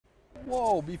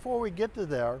Whoa, before we get to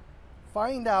there,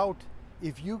 find out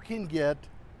if you can get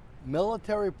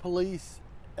military police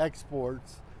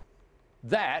exports.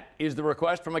 That is the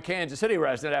request from a Kansas City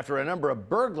resident after a number of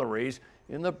burglaries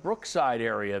in the Brookside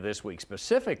area this week.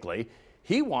 Specifically,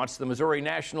 he wants the Missouri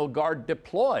National Guard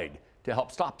deployed to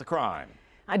help stop the crime.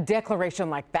 A declaration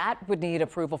like that would need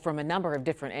approval from a number of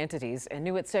different entities. And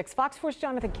new at 6, Fox 4's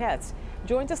Jonathan Ketz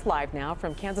joins us live now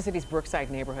from Kansas City's Brookside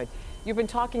neighborhood. You've been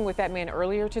talking with that man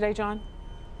earlier today, John?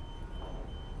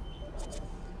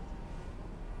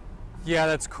 Yeah,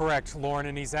 that's correct, Lauren,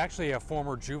 and he's actually a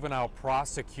former juvenile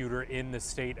prosecutor in the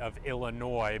state of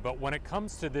Illinois. But when it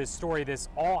comes to this story, this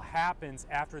all happens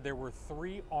after there were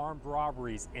 3 armed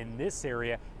robberies in this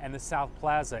area and the South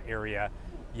Plaza area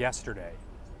yesterday.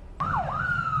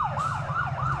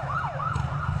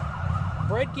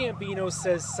 Fred Gambino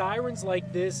says sirens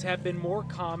like this have been more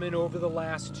common over the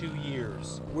last 2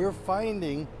 years. We're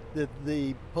finding that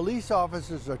the police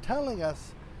officers are telling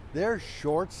us they're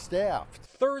short-staffed.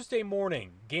 Thursday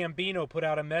morning, Gambino put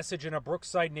out a message in a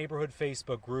Brookside neighborhood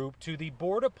Facebook group to the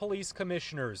Board of Police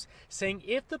Commissioners saying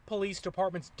if the police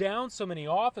department's down so many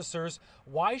officers,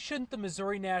 why shouldn't the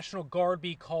Missouri National Guard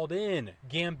be called in?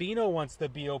 Gambino wants the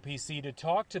BOPC to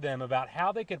talk to them about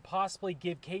how they could possibly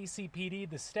give KCPD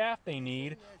the staff they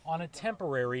need on a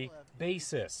temporary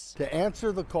basis. To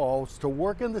answer the calls, to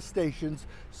work in the stations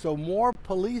so more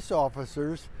police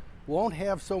officers won't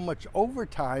have so much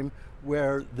overtime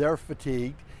where they're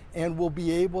fatigued, and will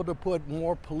be able to put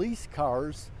more police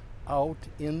cars out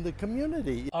in the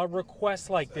community. A request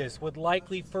like this would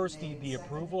likely first need the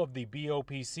approval of the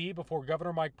BOPC before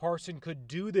Governor Mike Parson could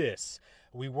do this.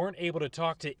 We weren't able to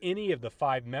talk to any of the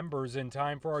 5 members in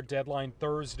time for our deadline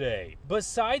Thursday.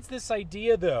 Besides this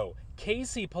idea, though,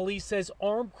 Casey Police says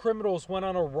armed criminals went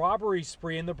on a robbery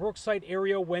spree in the Brookside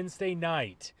area Wednesday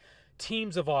night.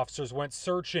 Teams of officers went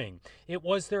searching. It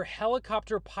was their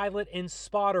helicopter pilot and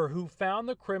spotter who found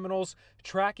the criminals,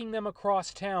 tracking them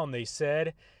across town, they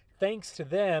said. Thanks to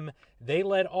them, they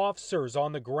led officers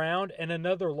on the ground and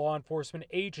another law enforcement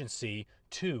agency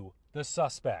to the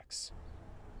suspects.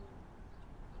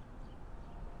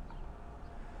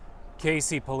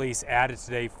 KC Police added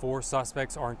today 4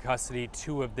 suspects are in custody.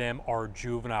 2 of them are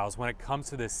juveniles. When it comes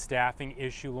to this staffing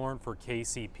issue, Lauren, for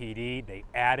KCPD, they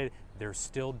added they're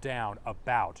still down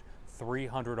about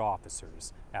 300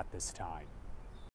 officers at this time.